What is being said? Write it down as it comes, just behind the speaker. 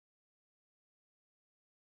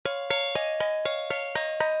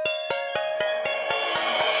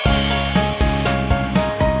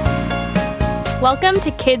Welcome to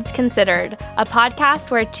Kids Considered, a podcast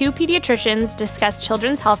where two pediatricians discuss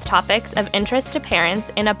children's health topics of interest to parents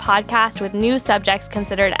in a podcast with new subjects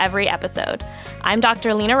considered every episode. I'm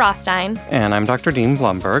Dr. Lena Rostein. And I'm Dr. Dean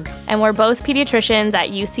Blumberg. And we're both pediatricians at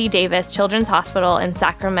UC Davis Children's Hospital in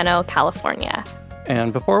Sacramento, California.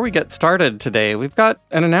 And before we get started today, we've got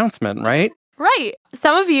an announcement, right? Right.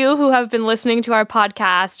 Some of you who have been listening to our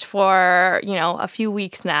podcast for, a few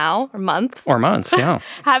weeks now, or months. Yeah.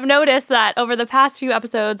 have noticed that over the past few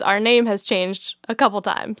episodes, our name has changed a couple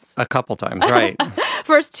times. Right.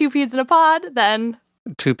 First, Two Peds in a Pod, then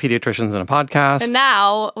Two Pediatricians in a Podcast. And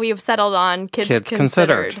now we have settled on Kids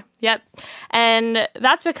Considered. Yep. And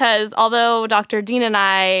that's because although Dr. Dean and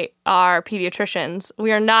I are pediatricians,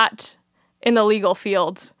 we are not in the legal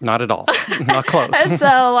field. Not at all. Not close. And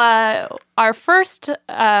so our first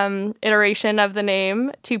iteration of the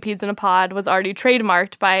name, Two Peds in a Pod, was already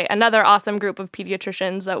trademarked by another awesome group of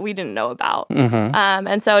pediatricians that we didn't know about. Mm-hmm.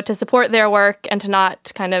 And so to support their work and to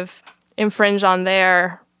not kind of infringe on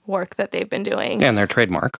their work that they've been doing. And their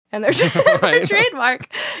trademark. Their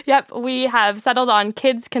trademark. Yep. We have settled on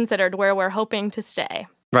Kids Considered, where we're hoping to stay.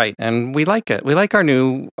 Right, and we like it. We like our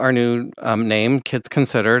new name, Kids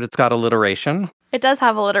Considered. It's got alliteration. It does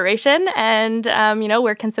have alliteration, and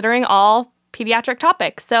we're considering all pediatric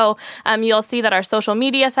topics. So you'll see that our social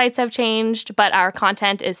media sites have changed, but our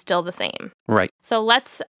content is still the same. Right. So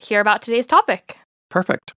let's hear about today's topic.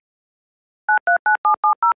 Perfect.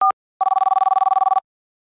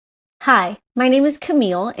 Hi, my name is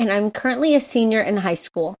Camille, and I'm currently a senior in high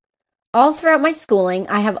school. All throughout my schooling,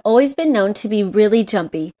 I have always been known to be really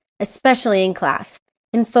jumpy, especially in class,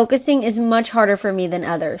 and focusing is much harder for me than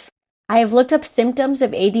others. I have looked up symptoms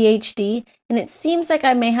of ADHD, and it seems like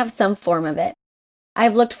I may have some form of it. I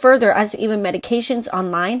have looked further as to even medications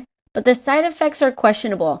online, but the side effects are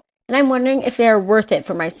questionable, and I'm wondering if they are worth it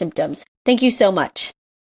for my symptoms. Thank you so much.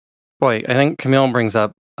 Boy, I think Camille brings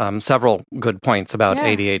up several good points about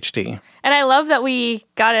ADHD. And I love that we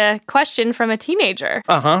got a question from a teenager.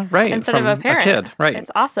 Right. Instead of a parent. A kid, right. It's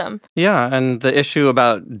awesome. Yeah, and the issue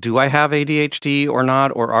about do I have ADHD or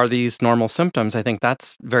not, or are these normal symptoms, I think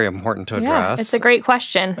that's very important to address. Yeah, it's a great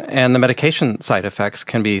question. And the medication side effects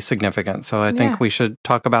can be significant, so I think we should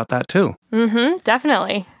talk about that too. Mm-hmm,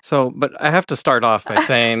 definitely. So, but I have to start off by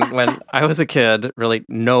saying when I was a kid, really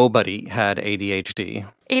nobody had ADHD.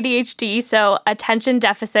 ADHD, so attention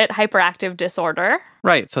deficit hyperactive disorder.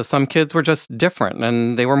 Right. So some kids were just different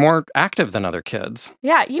and they were more active than other kids.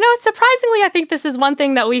 Yeah. Surprisingly, I think this is one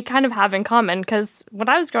thing that we kind of have in common because when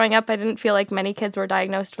I was growing up, I didn't feel like many kids were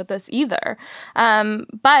diagnosed with this either.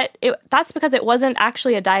 But that's because it wasn't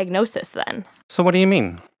actually a diagnosis then. So what do you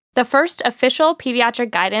mean? The first official pediatric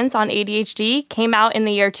guidance on ADHD came out in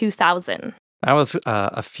the year 2000. That was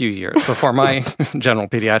a few years before my general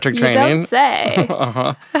pediatric training. You don't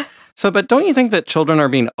say. So, but don't you think that children are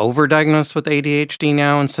being overdiagnosed with ADHD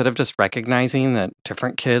now instead of just recognizing that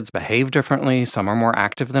different kids behave differently, some are more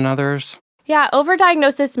active than others? Yeah,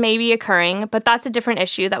 overdiagnosis may be occurring, but that's a different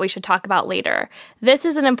issue that we should talk about later. This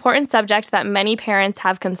is an important subject that many parents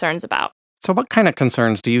have concerns about. So what kind of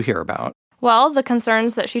concerns do you hear about? Well, the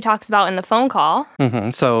concerns that she talks about in the phone call.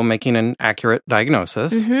 Mm-hmm. So making an accurate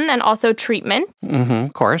diagnosis. Mm-hmm. And also treatment. Mm-hmm.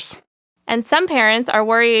 Of course. And some parents are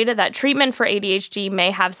worried that treatment for ADHD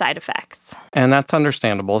may have side effects. And that's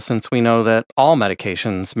understandable since we know that all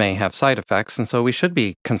medications may have side effects, and so we should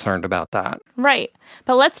be concerned about that. Right.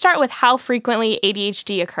 But let's start with how frequently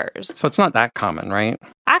ADHD occurs. So it's not that common, right?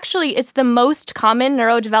 Actually, it's the most common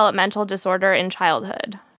neurodevelopmental disorder in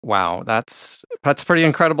childhood. Wow, that's a pretty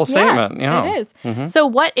incredible statement. Yeah, it is. Mm-hmm. So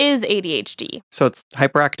what is ADHD? So it's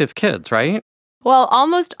hyperactive kids, right? Well,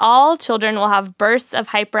 almost all children will have bursts of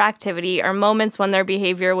hyperactivity or moments when their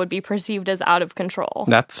behavior would be perceived as out of control.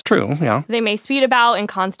 That's true, yeah. They may speed about in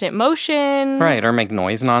constant motion. Right, or make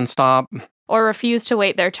noise nonstop. Or refuse to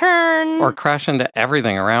wait their turn. Or crash into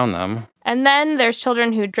everything around them. And then there's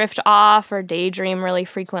children who drift off or daydream really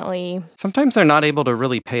frequently. Sometimes they're not able to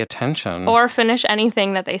really pay attention. Or finish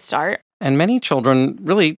anything that they start. And many children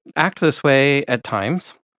really act this way at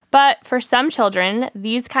times. But for some children,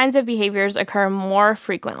 these kinds of behaviors occur more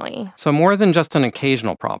frequently. So more than just an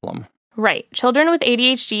occasional problem. Right. Children with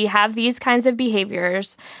ADHD have these kinds of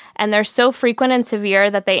behaviors, and they're so frequent and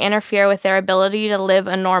severe that they interfere with their ability to live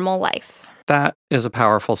a normal life. That is a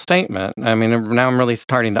powerful statement. I mean, now I'm really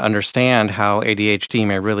starting to understand how ADHD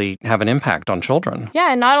may really have an impact on children.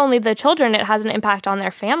 Yeah, and not only the children, it has an impact on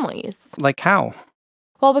their families. Like how?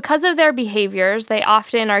 Well, because of their behaviors, they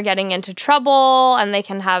often are getting into trouble and they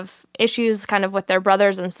can have issues kind of with their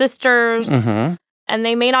brothers and sisters. Mm-hmm. And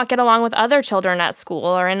they may not get along with other children at school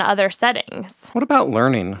or in other settings. What about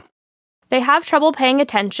learning? They have trouble paying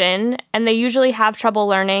attention, and they usually have trouble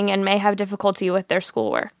learning and may have difficulty with their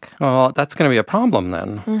schoolwork. Well, that's going to be a problem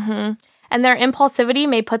then. And their impulsivity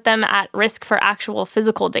may put them at risk for actual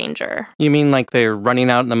physical danger. You mean like they're running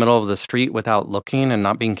out in the middle of the street without looking and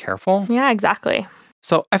not being careful? Yeah, exactly.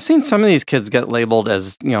 So I've seen some of these kids get labeled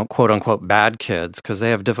as, quote unquote, bad kids because they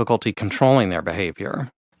have difficulty controlling their behavior.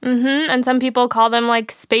 And some people call them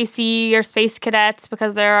like spacey or space cadets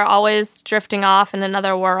because they're always drifting off in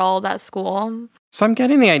another world at school. So I'm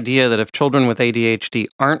getting the idea that if children with ADHD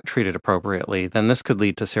aren't treated appropriately, then this could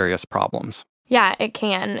lead to serious problems. Yeah, it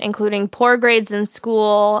can, including poor grades in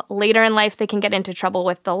school. Later in life, they can get into trouble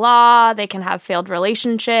with the law. They can have failed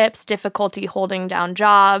relationships, difficulty holding down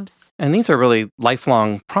jobs. And these are really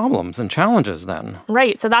lifelong problems and challenges then.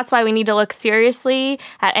 Right. So that's why we need to look seriously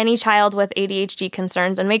at any child with ADHD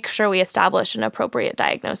concerns and make sure we establish an appropriate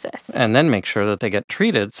diagnosis. And then make sure that they get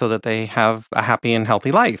treated so that they have a happy and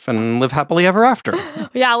healthy life and live happily ever after.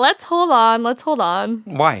 Yeah, let's hold on.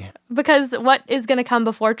 Why? Because what is going to come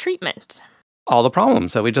before treatment? All the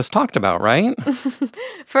problems that we just talked about, right?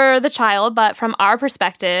 For the child, but from our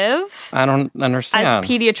perspective... I don't understand. As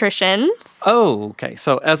pediatricians... Oh, okay.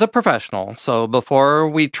 So as a professional, before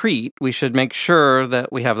we treat, we should make sure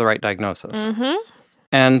that we have the right diagnosis.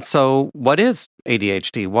 And so what is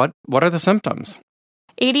ADHD? What are the symptoms?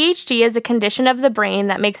 ADHD is a condition of the brain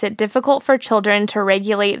that makes it difficult for children to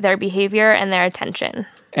regulate their behavior and their attention.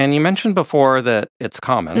 And you mentioned before that it's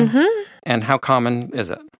common. And how common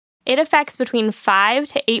is it? It affects between 5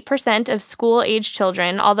 to 8% of school-age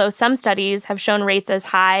children, although some studies have shown rates as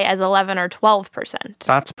high as 11 or 12%.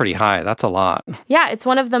 That's pretty high. That's a lot. Yeah, it's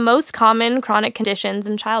one of the most common chronic conditions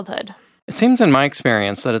in childhood. It seems in my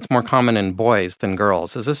experience that it's more common in boys than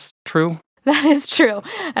girls. Is this true? That is true,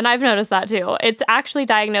 and I've noticed that too. It's actually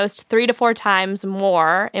diagnosed 3 to 4 times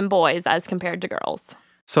more in boys as compared to girls.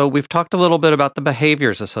 So we've talked a little bit about the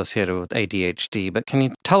behaviors associated with ADHD, but can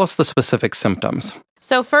you tell us the specific symptoms?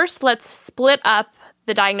 So first, let's split up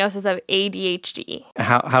the diagnosis of ADHD.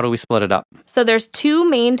 How do we split it up? So there's 2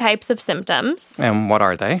 main types of symptoms. And what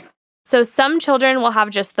are they? So some children will have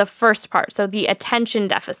just the first part, so the attention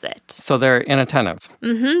deficit. So they're inattentive.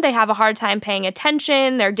 They have a hard time paying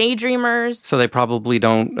attention. They're daydreamers. So they probably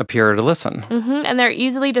don't appear to listen. And they're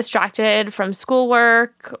easily distracted from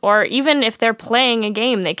schoolwork, or even if they're playing a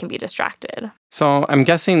game, they can be distracted. So I'm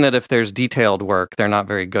guessing that if there's detailed work, they're not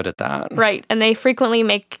very good at that. Right, and they frequently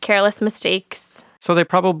make careless mistakes. So they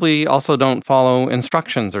probably also don't follow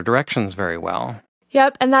instructions or directions very well.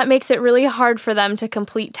 Yep, and that makes it really hard for them to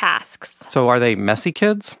complete tasks. So are they messy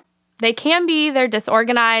kids? They can be. They're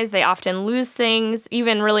disorganized. They often lose things,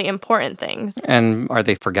 even really important things. And are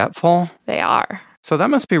they forgetful? They are. So that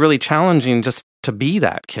must be really challenging just to be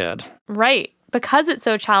that kid. Right. Because it's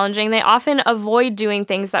so challenging, they often avoid doing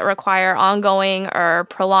things that require ongoing or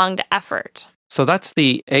prolonged effort. So that's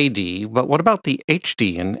the AD, but what about the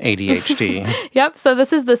HD in ADHD? Yep, so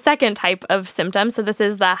this is the second type of symptom. So this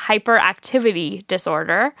is the hyperactivity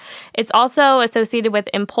disorder. It's also associated with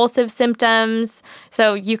impulsive symptoms.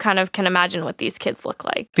 So you kind of can imagine what these kids look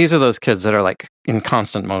like. These are those kids that are like in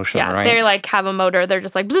constant motion, yeah, right? They like have a motor. They're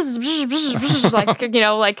just like, bzz, bzz, bzz, bzz, like,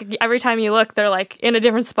 like every time you look, they're like in a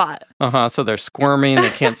different spot. So they're squirming. They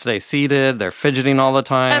can't stay seated. They're fidgeting all the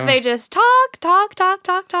time. And they just talk.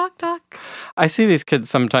 I see these kids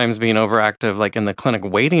sometimes being overactive, like in the clinic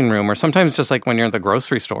waiting room, or sometimes just like when you're in the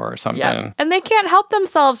grocery store or something. Yeah. And they can't help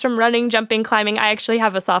themselves from running, jumping, climbing. I actually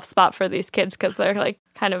have a soft spot for these kids because they're like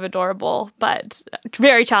kind of adorable, but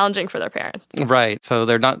very challenging for their parents. Right. So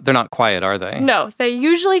they're not quiet, are they? No, they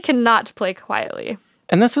usually cannot play quietly.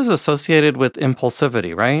 And this is associated with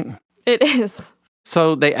impulsivity, right? It is.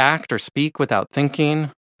 So they act or speak without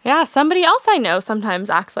thinking. Yeah, somebody else I know sometimes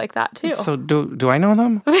acts like that too. So do I know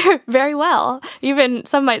them? Very well. Even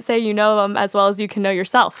some might say you know them as well as you can know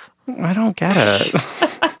yourself. I don't get it.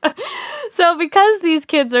 So because these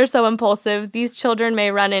kids are so impulsive, these children may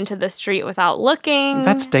run into the street without looking.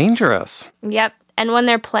 That's dangerous. Yep. And when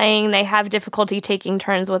they're playing, they have difficulty taking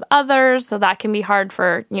turns with others. So that can be hard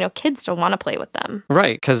for, kids to want to play with them.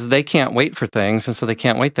 Right, because they can't wait for things, and so they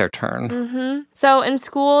can't wait their turn. So in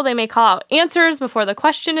school, they may call out answers before the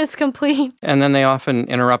question is complete. And then they often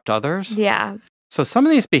interrupt others? Yeah. So some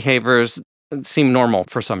of these behaviors seem normal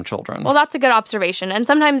for some children. Well, that's a good observation. And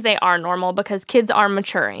sometimes they are normal because kids are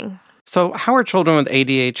maturing. So how are children with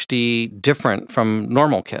ADHD different from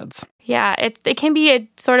normal kids? Yeah, it can be a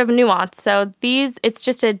sort of nuance. So it's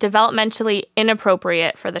just a developmentally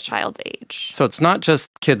inappropriate for the child's age. So it's not just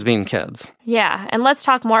kids being kids. Yeah, and let's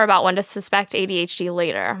talk more about when to suspect ADHD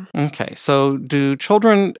later. Okay, so do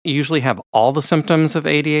children usually have all the symptoms of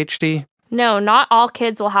ADHD? No, not all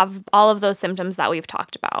kids will have all of those symptoms that we've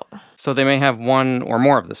talked about. So they may have one or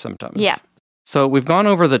more of the symptoms. Yeah. So we've gone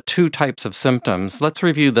over the 2 types of symptoms. Let's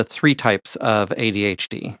review the 3 types of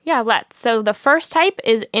ADHD. Yeah, let's. So the first type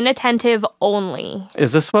is inattentive only.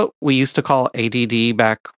 Is this what we used to call ADD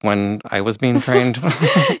back when I was being trained?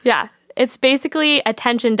 Yeah. It's basically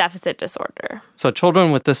attention deficit disorder. So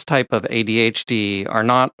children with this type of ADHD are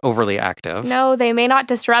not overly active. No, they may not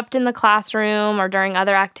disrupt in the classroom or during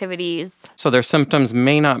other activities. So their symptoms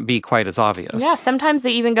may not be quite as obvious. Yeah, sometimes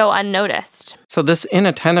they even go unnoticed. So this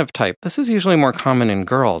inattentive type, this is usually more common in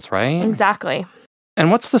girls, right? Exactly.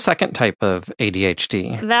 And what's the second type of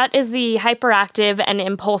ADHD? That is the hyperactive and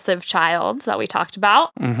impulsive child that we talked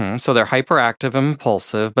about. So they're hyperactive and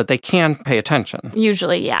impulsive, but they can pay attention.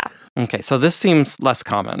 Usually, yeah. Okay, so this seems less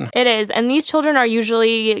common. It is, and these children are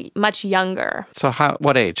usually much younger. So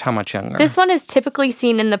what age? How much younger? This one is typically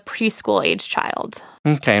seen in the preschool age child.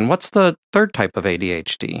 Okay, and what's the third type of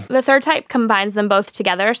ADHD? The third type combines them both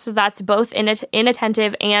together, so that's both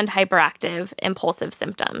inattentive and hyperactive impulsive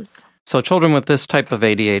symptoms. So children with this type of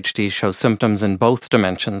ADHD show symptoms in both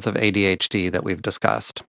dimensions of ADHD that we've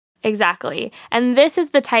discussed. Exactly. And this is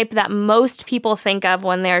the type that most people think of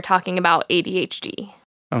when they're talking about ADHD.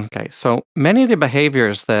 Okay, so many of the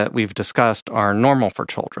behaviors that we've discussed are normal for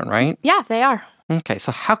children, right? Yeah, they are. Okay,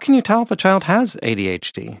 so how can you tell if a child has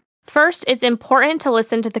ADHD? First, it's important to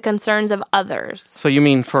listen to the concerns of others. So you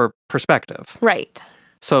mean for perspective? Right.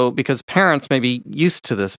 So because parents may be used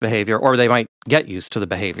to this behavior, or they might get used to the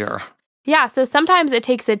behavior. Yeah, so sometimes it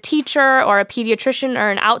takes a teacher or a pediatrician or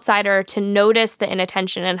an outsider to notice the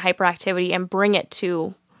inattention and hyperactivity and bring it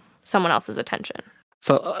to someone else's attention.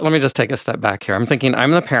 So let me just take a step back here. I'm thinking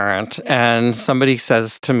I'm the parent, and somebody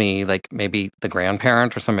says to me, like maybe the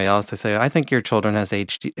grandparent or somebody else, they say, I think your children has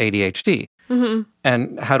ADHD. Mm-hmm.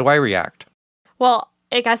 And how do I react? Well,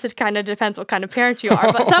 I guess it kind of depends what kind of parent you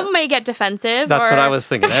are, but some may get defensive. That's what I was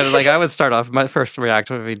thinking. I would start off, my first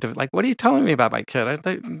reaction would be like, what are you telling me about my kid?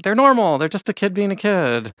 They're normal. They're just a kid being a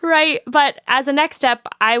kid. Right. But as a next step,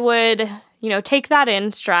 I would, take that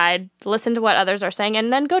in stride, listen to what others are saying,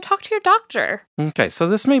 and then go talk to your doctor. Okay. So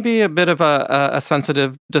this may be a bit of a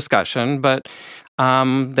sensitive discussion, but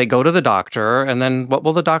they go to the doctor, and then what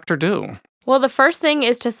will the doctor do? Well, the first thing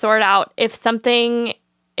is to sort out if something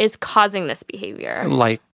is causing this behavior.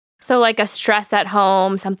 So like a stress at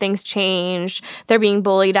home, something's changed, they're being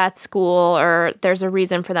bullied at school, or there's a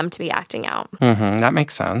reason for them to be acting out. That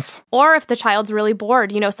makes sense. Or if the child's really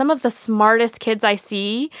bored. Some of the smartest kids I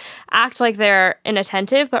see act like they're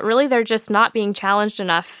inattentive, but really they're just not being challenged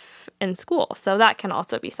enough in school. So that can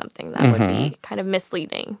also be something that would be kind of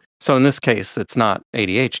misleading. So in this case, it's not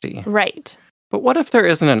ADHD. Right. But what if there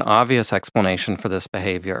isn't an obvious explanation for this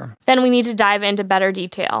behavior? Then we need to dive into better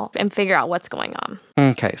detail and figure out what's going on.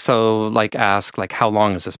 Okay, so ask, how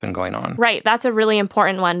long has this been going on? Right, that's a really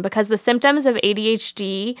important one because the symptoms of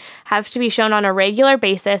ADHD have to be shown on a regular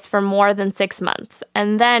basis for more than 6 months.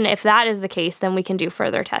 And then if that is the case, then we can do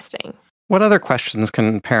further testing. What other questions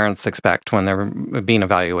can parents expect when they're being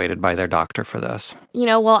evaluated by their doctor for this?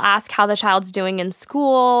 We'll ask how the child's doing in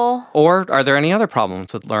school. Or are there any other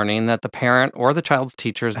problems with learning that the parent or the child's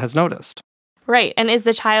teacher has noticed? Right. And is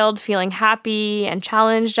the child feeling happy and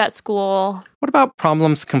challenged at school? What about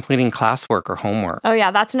problems completing classwork or homework? Oh,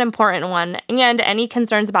 yeah, that's an important one. And any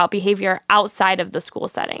concerns about behavior outside of the school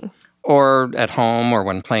setting. Or at home or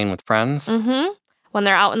when playing with friends? When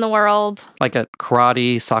they're out in the world. Like at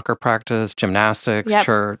karate, soccer practice, gymnastics,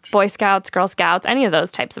 church. Boy Scouts, Girl Scouts, any of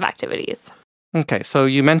those types of activities. Okay, so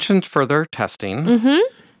you mentioned further testing.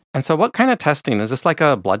 And so what kind of testing? Is this like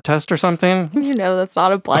a blood test or something? That's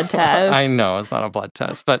not a blood test. I know it's not a blood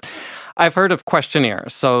test, but I've heard of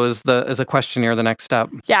questionnaires. So is a questionnaire the next step?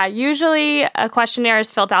 Yeah, usually a questionnaire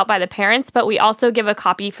is filled out by the parents, but we also give a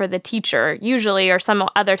copy for the teacher, usually, or some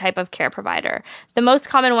other type of care provider. The most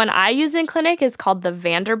common one I use in clinic is called the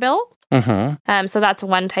Vanderbilt. So that's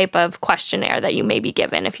one type of questionnaire that you may be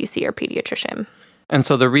given if you see your pediatrician. And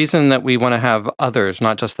so the reason that we want to have others,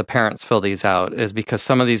 not just the parents, fill these out is because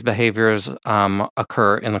some of these behaviors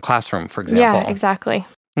occur in the classroom, for example. Yeah, exactly.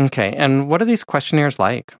 Okay, and what are these questionnaires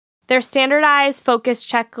like? They're standardized focus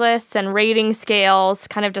checklists and rating scales,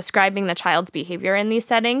 kind of describing the child's behavior in these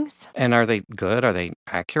settings. And are they good? Are they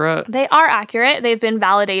accurate? They are accurate. They've been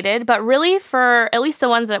validated, but really for at least the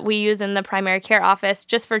ones that we use in the primary care office,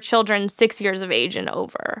 just for children 6 years of age and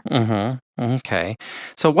over. Okay.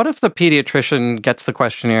 So what if the pediatrician gets the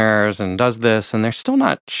questionnaires and does this and they're still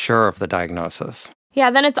not sure of the diagnosis? Yeah,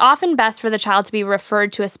 then it's often best for the child to be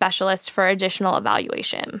referred to a specialist for additional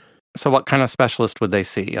evaluation. So what kind of specialist would they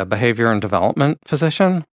see? A behavior and development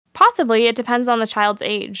physician? Possibly. It depends on the child's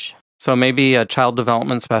age. So maybe a child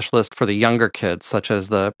development specialist for the younger kids, such as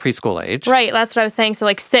the preschool age. Right, that's what I was saying. So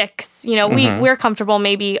like 6, we're comfortable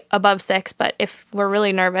maybe above 6, but if we're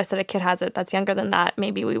really nervous that a kid has it that's younger than that,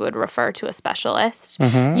 maybe we would refer to a specialist.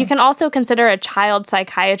 You can also consider a child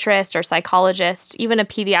psychiatrist or psychologist, even a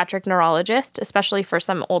pediatric neurologist, especially for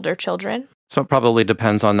some older children. So it probably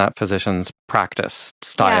depends on that physician's practice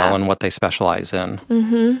style and what they specialize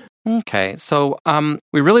in. Okay, so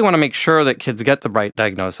we really want to make sure that kids get the right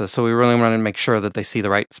diagnosis. So we really want to make sure that they see the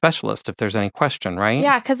right specialist if there's any question, right?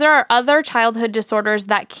 Yeah, because there are other childhood disorders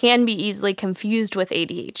that can be easily confused with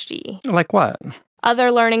ADHD. Like what?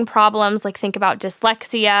 Other learning problems, like think about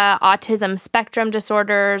dyslexia, autism spectrum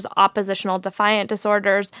disorders, oppositional defiant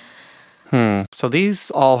disorders. So these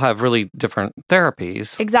all have really different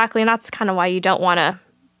therapies. Exactly, and that's kind of why you don't want to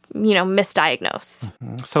misdiagnose.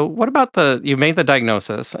 So what about you made the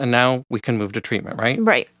diagnosis and now we can move to treatment, right?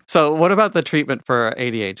 Right. So what about the treatment for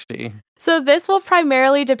ADHD? So this will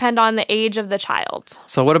primarily depend on the age of the child.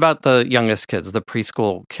 So what about the youngest kids, the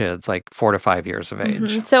preschool kids, like 4 to 5 years of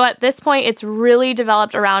age? So at this point, it's really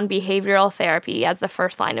developed around behavioral therapy as the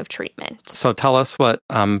first line of treatment. So tell us what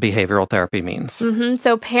behavioral therapy means.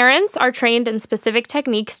 So parents are trained in specific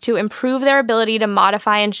techniques to improve their ability to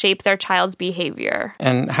modify and shape their child's behavior.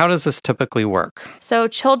 And how does this typically work? So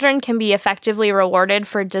children can be effectively rewarded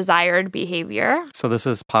for desired behavior. So this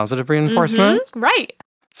is positive reinforcement? Right.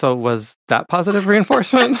 So was that positive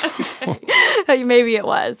reinforcement? Maybe it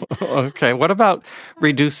was. Okay. What about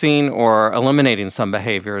reducing or eliminating some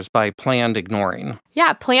behaviors by planned ignoring?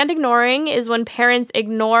 Yeah, planned ignoring is when parents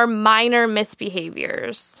ignore minor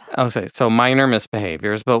misbehaviors. Okay, so minor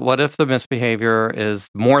misbehaviors, but what if the misbehavior is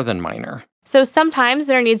more than minor? So sometimes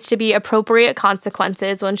there needs to be appropriate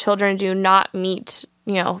consequences when children do not meet,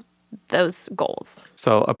 those goals.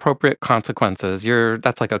 So appropriate consequences,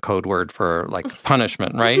 that's like a code word for like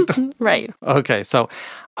punishment, right? Right. Okay, so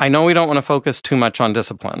I know we don't want to focus too much on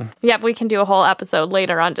discipline. Yep, we can do a whole episode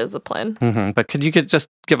later on discipline. But could you just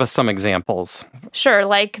give us some examples? Sure,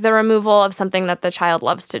 like the removal of something that the child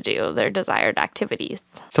loves to do, their desired activities.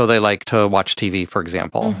 So they like to watch TV, for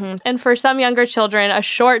example. And for some younger children, a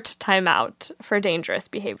short timeout for dangerous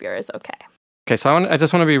behavior is okay. Okay, so I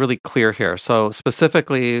just want to be really clear here. So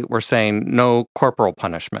specifically, we're saying no corporal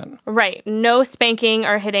punishment. Right. No spanking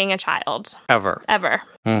or hitting a child. Ever.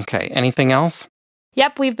 Okay. Anything else?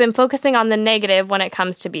 Yep, we've been focusing on the negative when it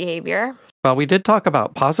comes to behavior. Well, we did talk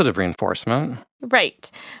about positive reinforcement. Right.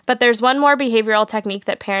 But there's one more behavioral technique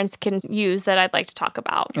that parents can use that I'd like to talk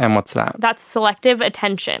about. And what's that? That's selective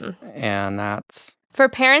attention. And that's? For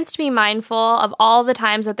parents to be mindful of all the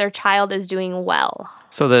times that their child is doing well.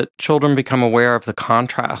 So that children become aware of the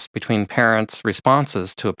contrast between parents'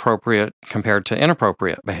 responses to appropriate compared to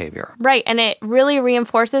inappropriate behavior. Right, and it really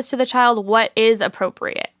reinforces to the child what is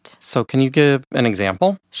appropriate. So can you give an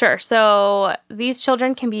example? Sure. So these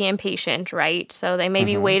children can be impatient, right? So they may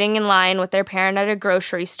be waiting in line with their parent at a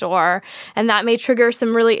grocery store, and that may trigger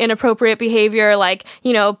some really inappropriate behavior, like,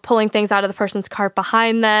 pulling things out of the person's cart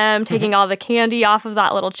behind them, taking all the candy off of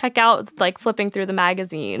that little checkout, like flipping through the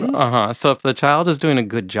magazines. So if the child is doing a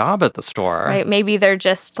good job at the store. Right. Maybe they're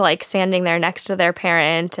just like standing there next to their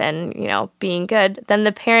parent and, being good. Then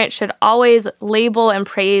the parent should always label and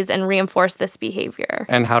praise and reinforce this behavior.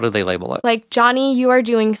 And how do they label it? Like, Johnny, you are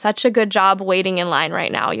doing such a good job waiting in line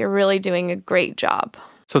right now. You're really doing a great job.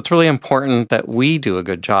 So it's really important that we do a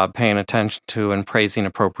good job paying attention to and praising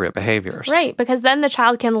appropriate behaviors. Right, because then the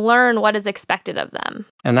child can learn what is expected of them.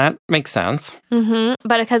 And that makes sense. But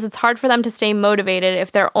because it's hard for them to stay motivated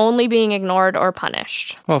if they're only being ignored or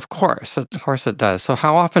punished. Well, of course it does. So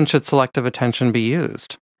how often should selective attention be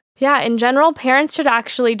used? Yeah, in general, parents should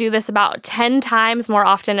actually do this about 10 times more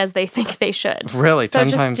often as they think they should. Really? So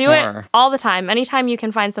 10 times more? just do it all the time. Anytime you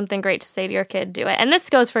can find something great to say to your kid, do it. And this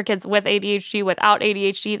goes for kids with ADHD, without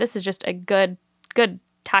ADHD. This is just a good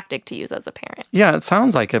tactic to use as a parent. Yeah, it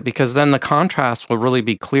sounds like it, because then the contrast will really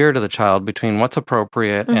be clear to the child between what's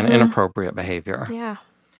appropriate and inappropriate behavior. Yeah.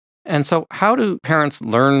 And so how do parents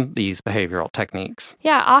learn these behavioral techniques?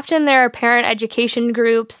 Yeah, often there are parent education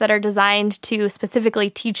groups that are designed to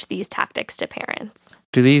specifically teach these tactics to parents.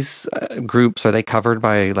 Do these groups, are they covered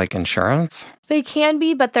by like insurance? They can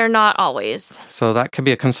be, but they're not always. So that could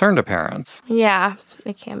be a concern to parents. Yeah,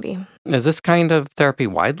 it can be. Is this kind of therapy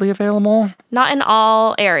widely available? Not in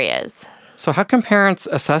all areas. So how can parents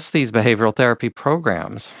assess these behavioral therapy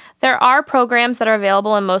programs? There are programs that are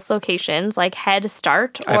available in most locations, like Head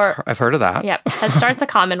Start. I've heard of that. Yep, Head Start's a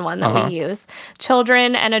common one that we use.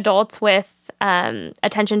 Children and adults with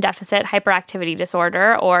attention deficit hyperactivity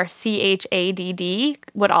disorder, or CHADD,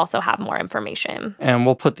 would also have more information. And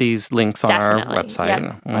we'll put these links on our website.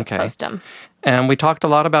 Yep. Let's post them. And we talked a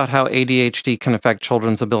lot about how ADHD can affect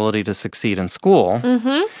children's ability to succeed in school.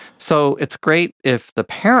 So it's great if the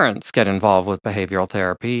parents get involved with behavioral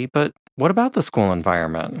therapy, but what about the school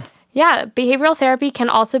environment? Yeah, behavioral therapy can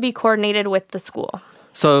also be coordinated with the school.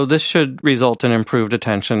 So this should result in improved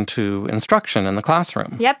attention to instruction in the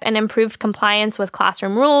classroom. Yep, and improved compliance with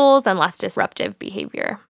classroom rules and less disruptive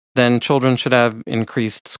behavior. Then children should have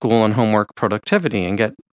increased school and homework productivity and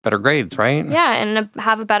get better grades, right? Yeah, and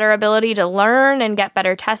have a better ability to learn and get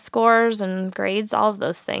better test scores and grades, all of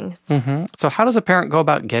those things. So how does a parent go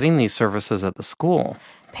about getting these services at the school?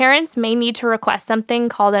 Parents may need to request something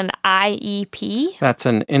called an IEP. That's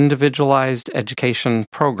an individualized education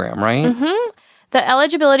program, right? The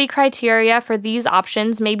eligibility criteria for these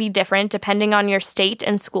options may be different depending on your state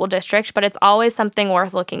and school district, but it's always something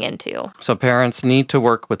worth looking into. So parents need to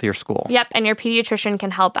work with your school. Yep, and your pediatrician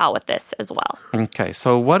can help out with this as well. Okay,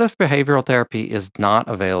 so what if behavioral therapy is not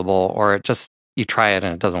available, or you try it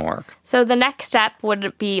and it doesn't work? So the next step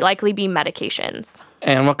would likely be medications.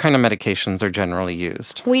 And what kind of medications are generally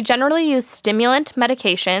used? We generally use stimulant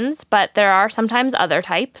medications, but there are sometimes other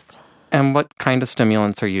types. And what kind of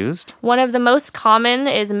stimulants are used? One of the most common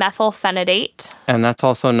is methylphenidate. And that's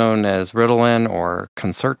also known as Ritalin or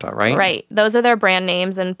Concerta, right? Right. Those are their brand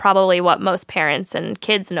names and probably what most parents and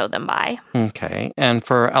kids know them by. Okay. And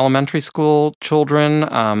for elementary school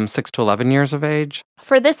children, 6 to 11 years of age?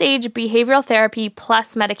 For this age, behavioral therapy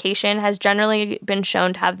plus medication has generally been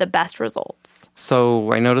shown to have the best results.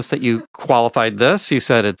 So I noticed that you qualified this. You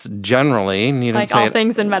said it's generally. You didn't like say all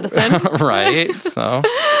things in medicine. Right. So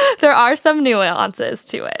there are some nuances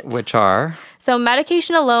to it. Which are? So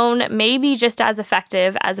medication alone may be just as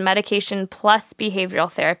effective as medication plus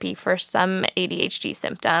behavioral therapy for some ADHD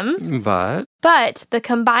symptoms. But the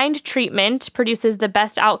combined treatment produces the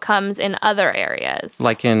best outcomes in other areas.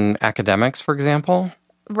 Like in academics, for example?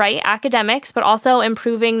 Right, academics, but also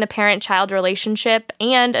improving the parent-child relationship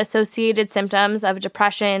and associated symptoms of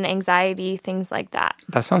depression, anxiety, things like that.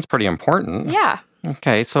 That sounds pretty important. Yeah.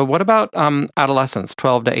 Okay, so what about adolescents,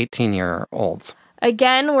 12 to 18-year-olds?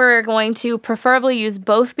 Again, we're going to preferably use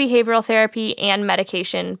both behavioral therapy and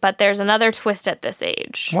medication, but there's another twist at this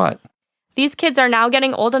age. What? These kids are now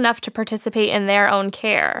getting old enough to participate in their own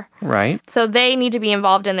care. Right. So they need to be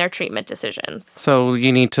involved in their treatment decisions. So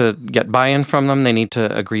you need to get buy-in from them. They need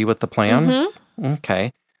to agree with the plan?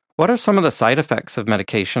 Okay. What are some of the side effects of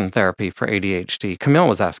medication therapy for ADHD? Camille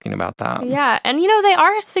was asking about that. Yeah, and they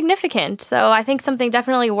are significant, so I think something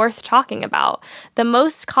definitely worth talking about. The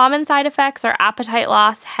most common side effects are appetite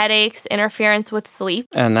loss, headaches, interference with sleep.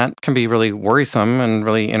 And that can be really worrisome and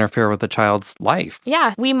really interfere with the child's life.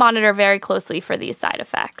 Yeah, we monitor very closely for these side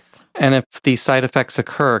effects. And if these side effects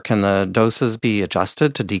occur, can the doses be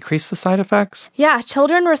adjusted to decrease the side effects? Yeah,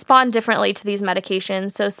 children respond differently to these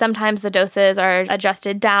medications, so sometimes the doses are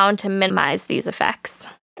adjusted down to minimize these effects.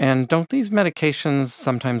 And don't these medications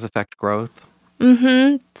sometimes affect growth?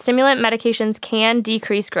 Stimulant medications can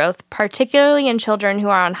decrease growth, particularly in children who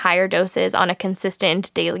are on higher doses on a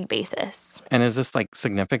consistent daily basis. And is this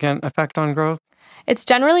significant effect on growth? It's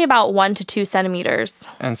generally about 1 to 2 centimeters.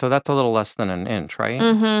 And so that's a little less than an inch,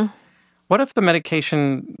 right? What if the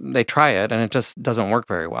medication, they try it and it just doesn't work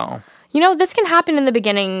very well? This can happen in the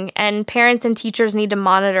beginning, and parents and teachers need to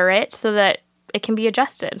monitor it so that it can be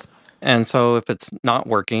adjusted. And so if it's not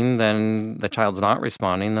working, then the child's not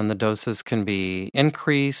responding, then the doses can be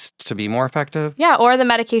increased to be more effective? Yeah, or the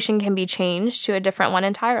medication can be changed to a different one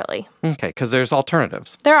entirely. Okay, because there's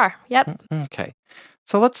alternatives. There are, yep. Okay.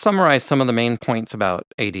 So let's summarize some of the main points about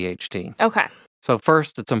ADHD. Okay. So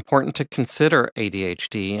first, it's important to consider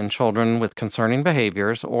ADHD in children with concerning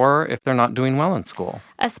behaviors or if they're not doing well in school.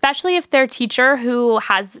 Especially if their teacher, who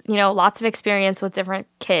has, lots of experience with different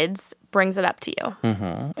kids, brings it up to you.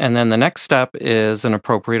 And then the next step is an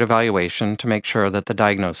appropriate evaluation to make sure that the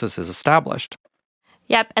diagnosis is established.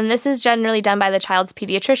 Yep, and this is generally done by the child's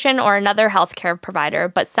pediatrician or another healthcare provider,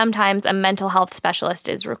 but sometimes a mental health specialist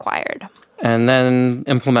is required. And then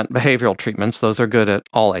implement behavioral treatments. Those are good at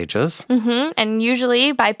all ages. And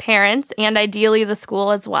usually by parents and ideally the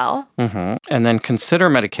school as well. And then consider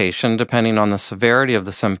medication depending on the severity of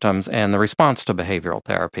the symptoms and the response to behavioral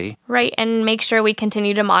therapy. Right, and make sure we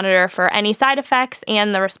continue to monitor for any side effects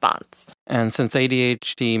and the response. And since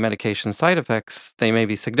ADHD medication side effects, they may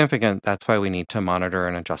be significant, that's why we need to monitor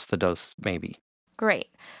and adjust the dose maybe. Great.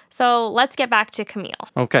 So let's get back to Camille.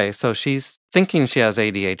 Okay, so she's thinking she has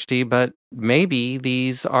ADHD, but maybe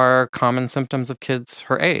these are common symptoms of kids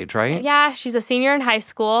her age, right? Yeah, she's a senior in high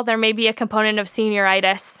school. There may be a component of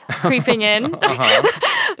senioritis creeping in.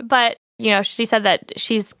 But, she said that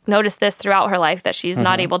she's noticed this throughout her life, that she's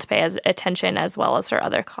not able to pay attention as well as her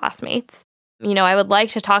other classmates. I would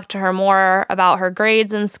like to talk to her more about her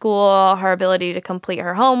grades in school, her ability to complete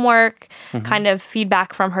her homework, kind of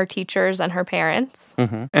feedback from her teachers and her parents.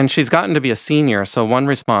 And she's gotten to be a senior, so one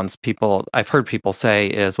response I've heard people say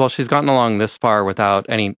is, well, she's gotten along this far without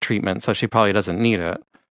any treatment, so she probably doesn't need it.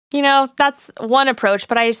 That's one approach,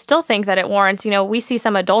 but I still think that it warrants, we see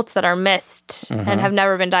some adults that are missed and have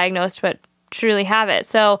never been diagnosed, but truly have it.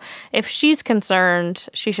 So if she's concerned,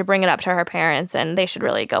 she should bring it up to her parents, and they should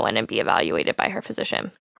really go in and be evaluated by her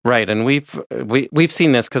physician. Right, and we've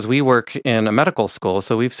seen this because we work in a medical school,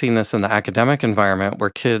 so we've seen this in the academic environment where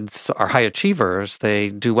kids are high achievers. They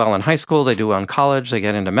do well in high school, they do well in college, they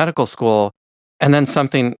get into medical school, and then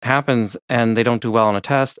something happens and they don't do well on a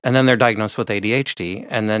test, and then they're diagnosed with ADHD,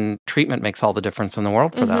 and then treatment makes all the difference in the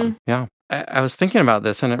world for them. Yeah, I was thinking about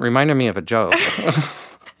this, and it reminded me of a joke.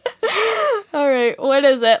 All right, what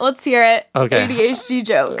is it? Let's hear it. Okay. ADHD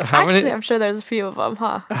joke. Actually, I'm sure there's a few of them,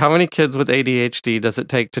 huh? How many kids with ADHD does it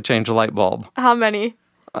take to change a light bulb? How many?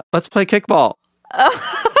 Let's play kickball.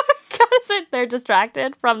 Because they're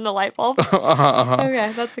distracted from the light bulb.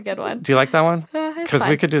 Okay, that's a good one. Do you like that one? Because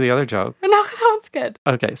we could do the other joke. No, that one's good.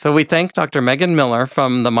 Okay, so we thank Dr. Megan Miller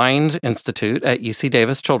from the Mind Institute at UC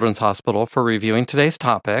Davis Children's Hospital for reviewing today's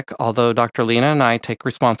topic, although Dr. Lena and I take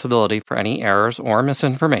responsibility for any errors or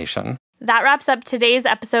misinformation. That wraps up today's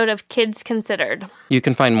episode of Kids Considered. You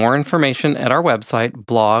can find more information at our website,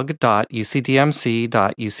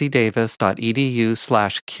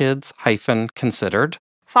 blog.ucdmc.edu/kids-considered.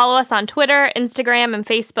 Follow us on Twitter, Instagram, and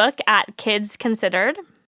Facebook at Kids Considered.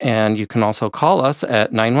 And you can also call us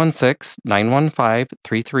at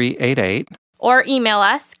 916-915-3388. Or email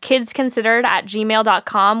us,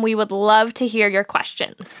 kidsconsidered@gmail.com. We would love to hear your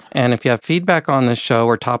questions. And if you have feedback on this show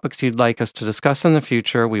or topics you'd like us to discuss in the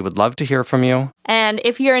future, we would love to hear from you. And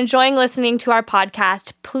if you're enjoying listening to our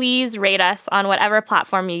podcast, please rate us on whatever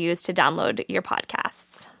platform you use to download your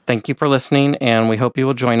podcasts. Thank you for listening, and we hope you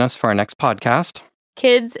will join us for our next podcast.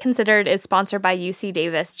 Kids Considered is sponsored by UC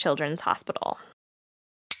Davis Children's Hospital.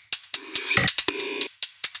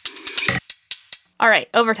 All right,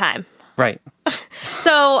 overtime. Right.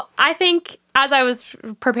 So I think as I was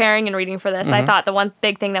preparing and reading for this, I thought the one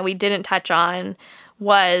big thing that we didn't touch on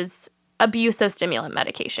was abuse of stimulant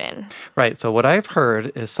medication. Right. So what I've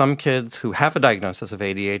heard is some kids who have a diagnosis of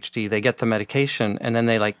ADHD, they get the medication and then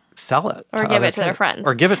they sell it. Or give it to their friends.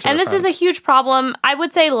 Or give it to their friends. And this is a huge problem. I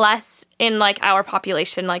would say less in our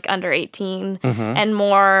population, under 18 and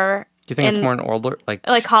more. Do you think it's more in older,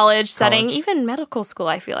 college setting, even medical school?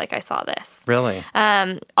 I feel like I saw this. Really?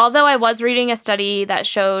 Although I was reading a study that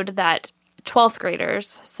showed that 12th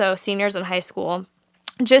graders, so seniors in high school,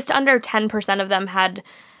 just under 10% of them had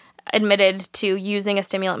admitted to using a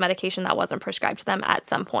stimulant medication that wasn't prescribed to them at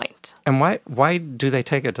some point. And why do they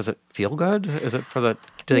take it? Does it feel good? Is it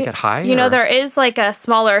do they get high? There is a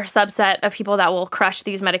smaller subset of people that will crush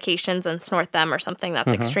these medications and snort them or something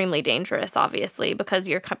that's extremely dangerous, obviously, because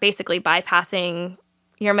you're basically bypassing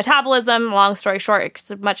your metabolism. Long story short,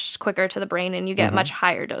 it's much quicker to the brain and you get much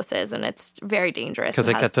higher doses, and it's very dangerous. Because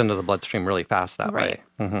it gets into the bloodstream really fast that way.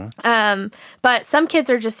 But some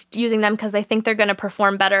kids are just using them because they think they're going to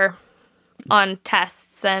perform better on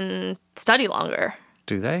tests and study longer.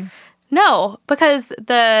 Do they? No, because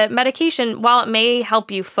the medication, while it may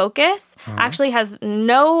help you focus, actually has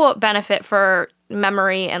no benefit for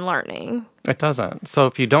memory and learning. It doesn't. So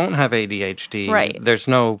if you don't have ADHD, there's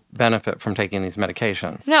no benefit from taking these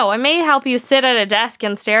medications. No, it may help you sit at a desk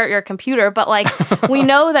and stare at your computer, but we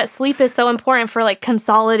know that sleep is so important for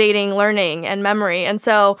consolidating learning and memory. And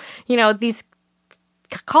so, these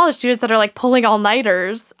college students that are pulling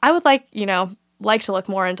all-nighters, I would like to look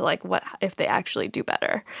more into what if they actually do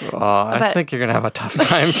better. Well, I think you're going to have a tough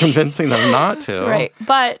time convincing them not to. Right.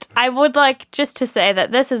 But I would like just to say that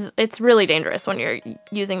it's really dangerous when you're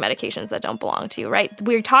using medications that don't belong to you, right?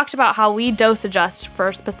 We talked about how we dose adjust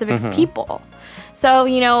for specific people. So,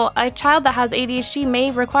 a child that has ADHD may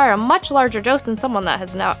require a much larger dose than someone that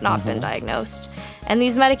has not been diagnosed. And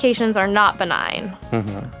these medications are not benign.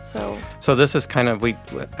 So this is kind of,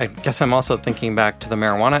 I guess I'm also thinking back to the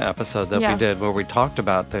marijuana episode that we did where we talked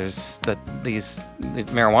about these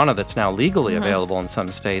marijuana that's now legally available in some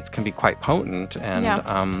states can be quite potent,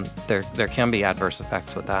 and there can be adverse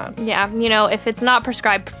effects with that. Yeah, if it's not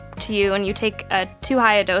prescribed to you and you take too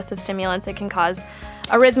high a dose of stimulants, it can cause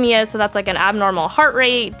arrhythmias, so that's like an abnormal heart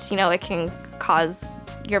rate. It can cause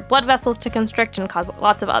your blood vessels to constrict and cause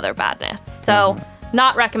lots of other badness. So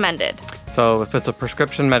not recommended. So if it's a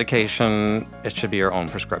prescription medication, it should be your own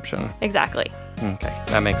prescription. Exactly. Okay,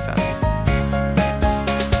 that makes sense.